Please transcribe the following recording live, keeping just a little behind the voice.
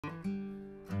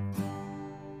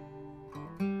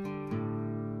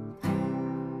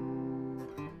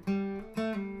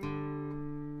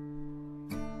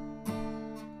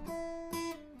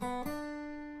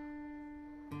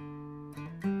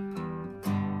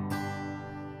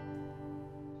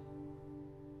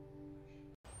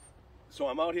So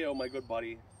I'm out here with my good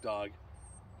buddy, Doug.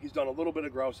 He's done a little bit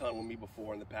of grouse hunting with me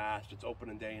before in the past. It's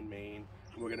opening day in Maine,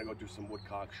 and we're gonna go do some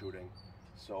woodcock shooting.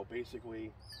 So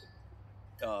basically,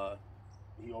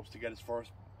 he hopes to get his first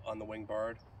on the wing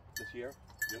bird this year.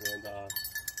 Yep. And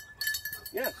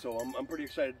yeah, so I'm pretty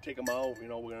excited to take him out. You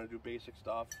know, we're gonna do basic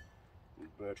stuff. We're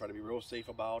gonna try to be real safe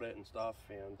about it and stuff.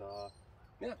 And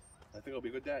yeah, I think it'll be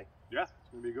a good day. Yeah, it's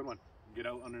gonna be a good one. Get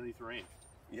out underneath the rain.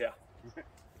 Yeah.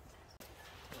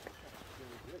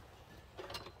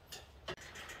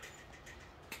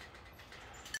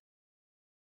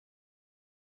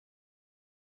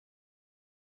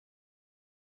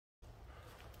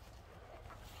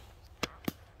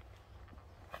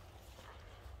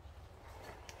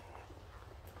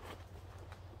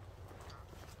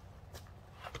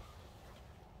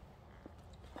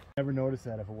 Never noticed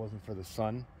that if it wasn't for the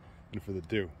sun and for the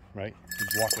dew, right?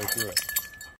 You'd walk right through it.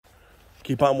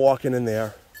 Keep on walking in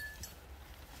there.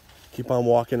 Keep on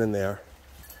walking in there.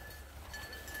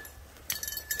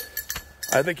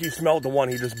 I think he smelled the one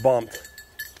he just bumped.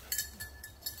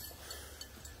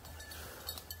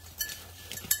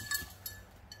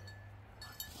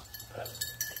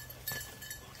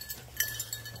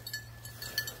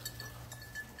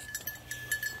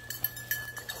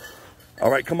 All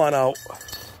right, come on out.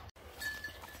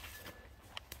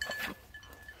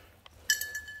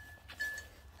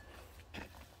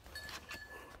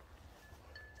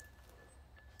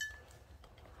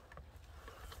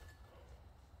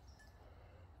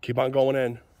 Keep on going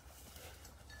in.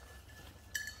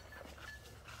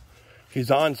 He's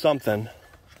on something.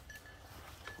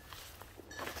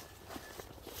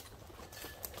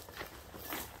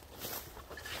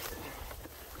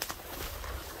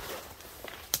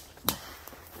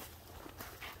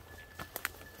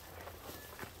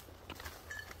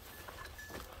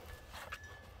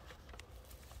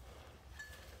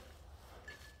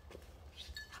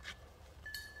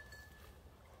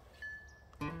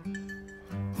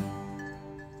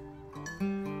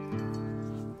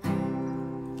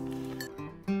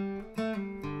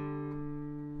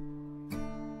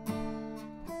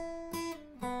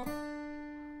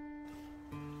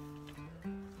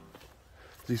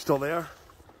 Is he still there?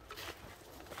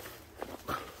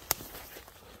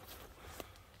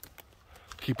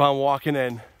 Keep on walking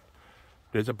in.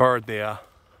 There's a bird there.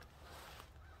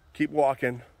 Keep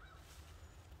walking.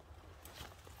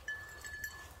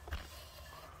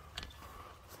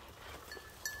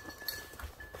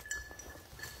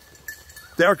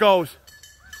 There it goes.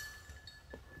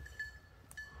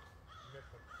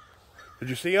 Did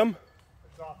you see him?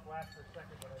 It's off flat for a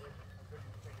second, but I didn't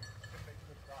make a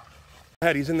good shot.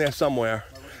 Head, he's in there somewhere.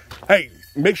 Hey,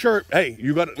 make sure, hey,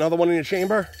 you got another one in your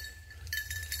chamber?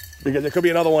 Because there could be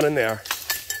another one in there.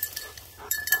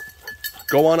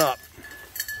 Go on up.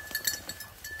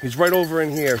 He's right over in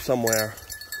here somewhere.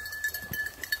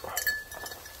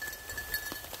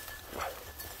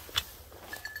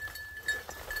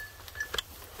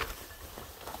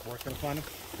 Work gonna find him?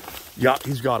 Yeah,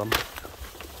 he's got him.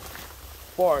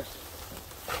 Forrest,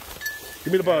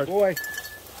 give me the bird. Boy.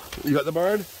 You got the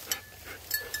bird?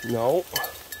 No.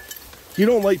 He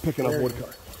don't like picking up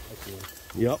woodcock.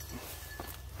 Yep.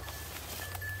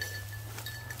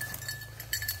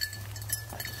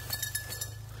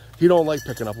 He don't like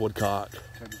picking up woodcock.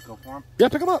 Should I just go for him? Yeah,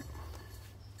 pick him up.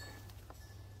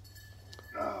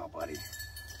 Oh, buddy.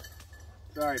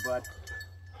 Sorry, bud.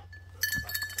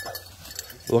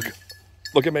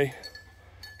 Look at me.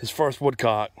 His first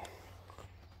woodcock.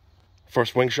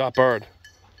 First wing shot bird.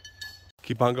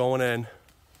 Keep on going in.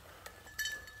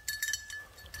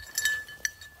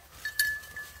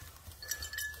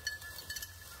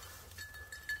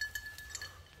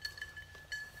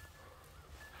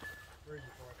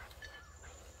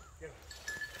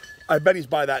 I bet he's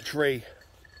by that tree.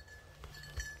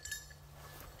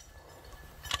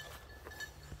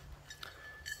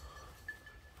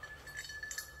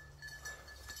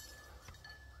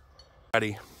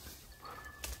 Ready.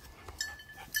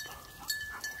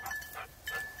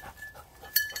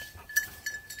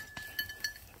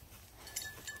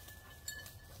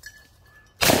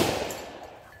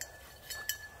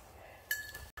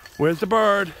 Where's the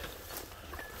bird?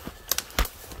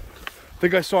 I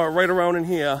think I saw it right around in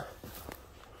here.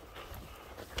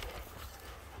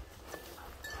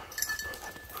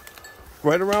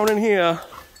 Right around in here.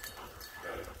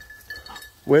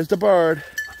 Where's the bird?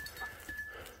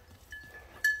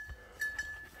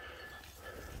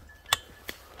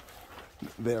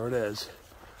 There it is.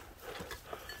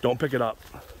 Don't pick it up.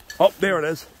 Oh, there it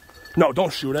is. No,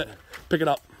 don't shoot it. Pick it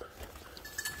up.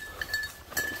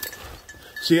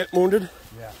 See it wounded?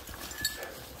 Yeah.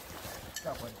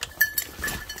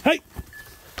 Hey!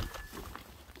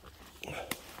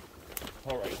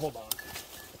 hold on.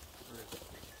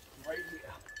 Right here.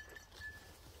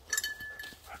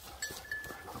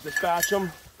 Dispatch them.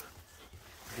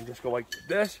 You can just go like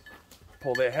this,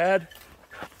 pull their head,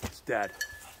 it's dead.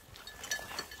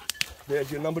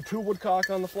 There's your number 2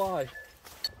 woodcock on the fly.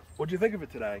 What'd you think of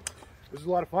it today? This was a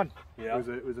lot of fun. Yeah.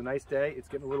 It was a nice day. It's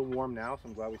getting a little warm now, so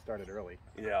I'm glad we started early.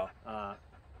 Yeah.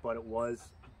 But it was,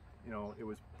 you know, it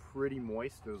was pretty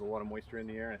moist. There was a lot of moisture in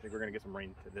the air, and I think we're going to get some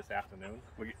rain this afternoon.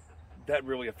 That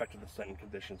really affected the scent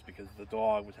conditions because the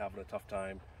dog was having a tough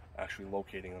time actually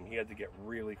locating them. He had to get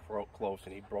really close,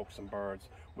 and he broke some birds,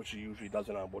 which he usually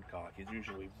doesn't on woodcock. He's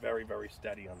usually very, very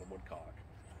steady on the woodcock.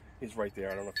 He's right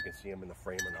there. I don't know if you can see him in the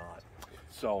frame or not.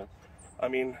 So, I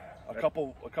mean, a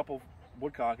couple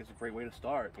woodcock is a great way to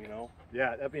start, you know?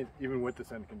 Yeah, that means even with the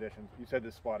scent conditions, you said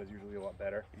this spot is usually a lot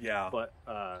better. Yeah. But,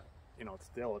 you know,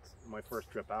 it's my first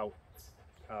trip out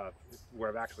where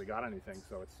I've actually got anything,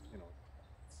 so it's, you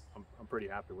know, I'm pretty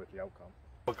happy with the outcome.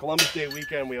 For Columbus Day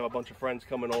weekend, we have a bunch of friends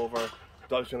coming over.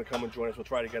 Doug's going to come and join us. We'll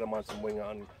try to get him on some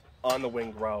on the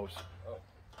wing grouse.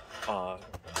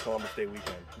 Columbus Day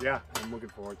weekend. Yeah, I'm looking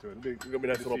forward to it. It's going to be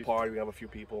a nice little party. We have a few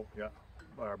people. Yeah.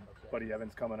 Our buddy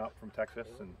Evan's coming up from Texas,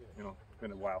 and, you know, it's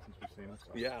been a while since we've seen him.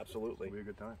 So yeah, absolutely. It'll be a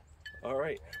good time. All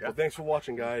right. Yeah. Well, thanks for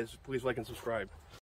watching, guys. Please like and subscribe.